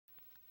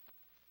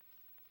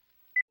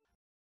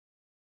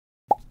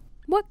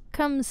What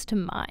comes to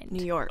mind?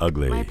 New York.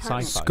 Ugly.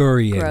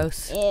 Scurrying.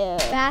 Gross. Ew.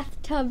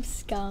 Bathtub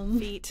scum.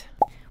 Feet.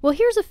 Well,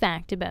 here's a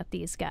fact about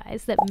these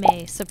guys that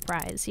may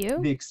surprise you.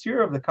 The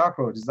exterior of the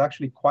cockroach is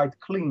actually quite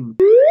clean.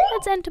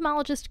 That's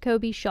entomologist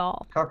Coby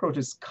Schal.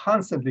 Cockroaches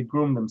constantly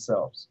groom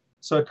themselves.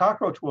 So a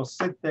cockroach will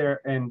sit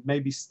there and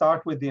maybe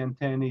start with the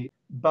antennae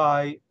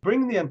by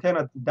bringing the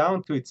antenna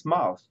down to its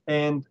mouth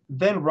and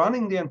then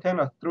running the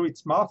antenna through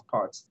its mouth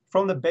parts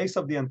from the base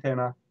of the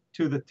antenna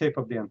to the tip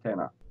of the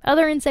antenna.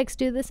 Other insects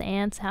do this,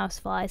 ants,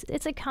 houseflies.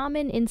 It's a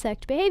common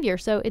insect behavior,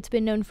 so it's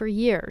been known for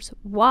years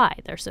why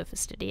they're so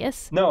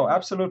fastidious. No,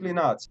 absolutely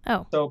not.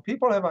 Oh. So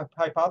people have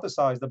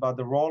hypothesized about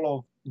the role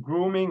of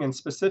grooming and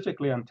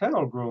specifically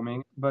antennal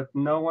grooming, but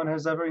no one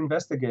has ever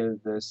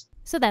investigated this.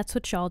 So that's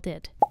what Schal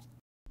did.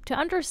 To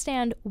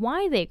understand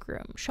why they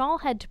groom, Schal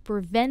had to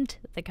prevent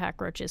the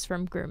cockroaches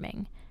from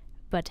grooming.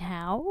 But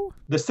how?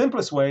 The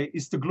simplest way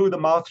is to glue the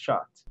mouth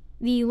shut.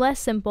 The less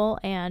simple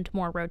and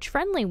more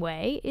roach-friendly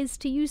way is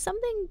to use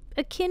something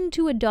akin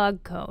to a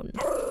dog cone.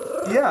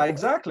 Yeah,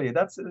 exactly.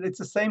 It's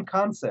the same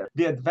concept.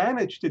 The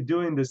advantage to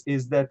doing this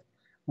is that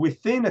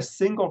within a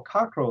single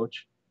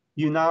cockroach,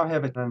 you now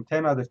have an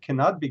antenna that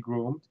cannot be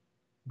groomed,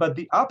 but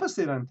the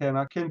opposite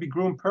antenna can be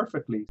groomed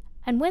perfectly.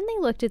 And when they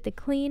looked at the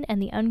clean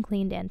and the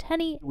uncleaned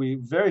antennae, we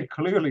very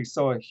clearly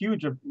saw a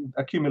huge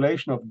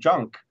accumulation of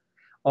junk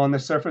on the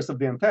surface of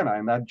the antenna,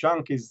 and that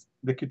junk is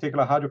the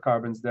cuticular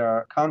hydrocarbons that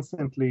are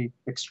constantly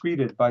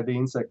excreted by the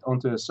insect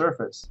onto the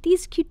surface.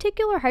 These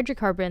cuticular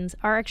hydrocarbons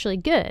are actually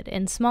good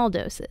in small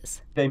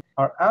doses. They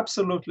are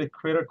absolutely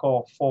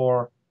critical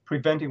for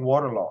preventing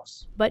water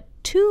loss. But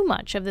too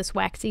much of this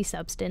waxy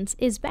substance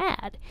is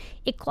bad.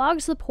 It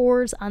clogs the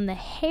pores on the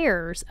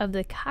hairs of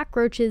the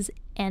cockroach's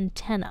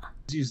antenna.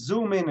 As you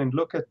zoom in and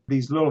look at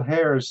these little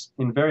hairs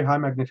in very high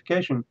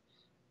magnification,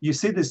 you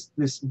see this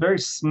very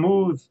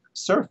smooth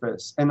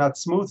surface, and that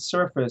smooth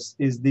surface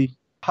is the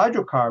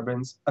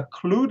hydrocarbons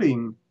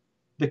occluding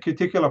the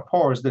cuticular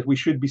pores that we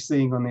should be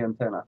seeing on the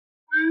antenna.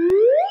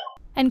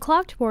 And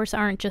clogged pores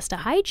aren't just a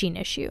hygiene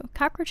issue.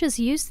 Cockroaches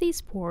use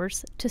these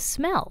pores to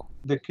smell.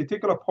 The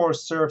cuticular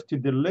pores serve to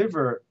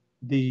deliver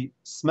the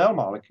smell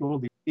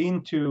molecule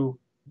into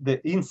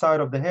the inside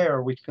of the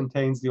hair, which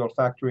contains the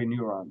olfactory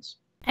neurons.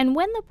 And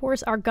when the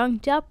pores are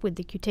gunked up with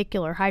the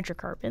cuticular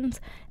hydrocarbons,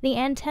 the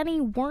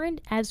antennae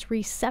weren't as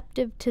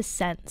receptive to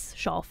scents,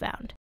 Schal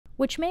found,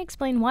 which may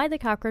explain why the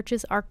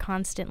cockroaches are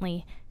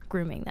constantly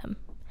grooming them.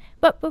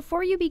 But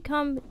before you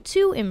become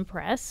too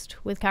impressed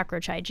with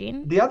cockroach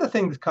hygiene... The other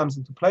thing that comes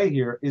into play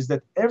here is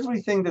that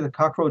everything that a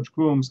cockroach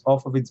grooms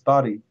off of its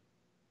body,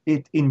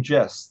 it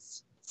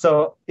ingests.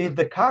 So if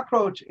the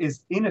cockroach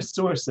is in a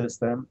sewer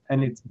system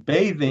and it's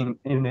bathing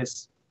in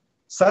this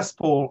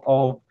cesspool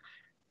of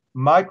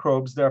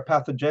microbes that are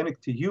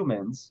pathogenic to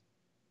humans,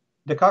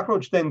 the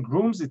cockroach then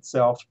grooms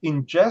itself,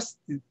 ingests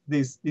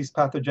these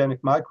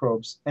pathogenic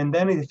microbes, and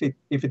then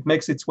if it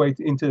makes its way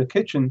into the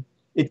kitchen,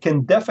 it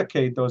can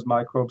defecate those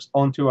microbes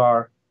onto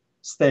our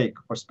steak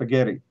or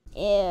spaghetti.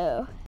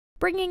 Ew.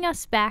 Bringing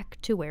us back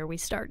to where we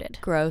started.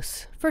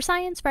 Gross. For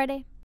Science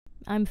Friday,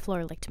 I'm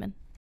Flora Lichtman.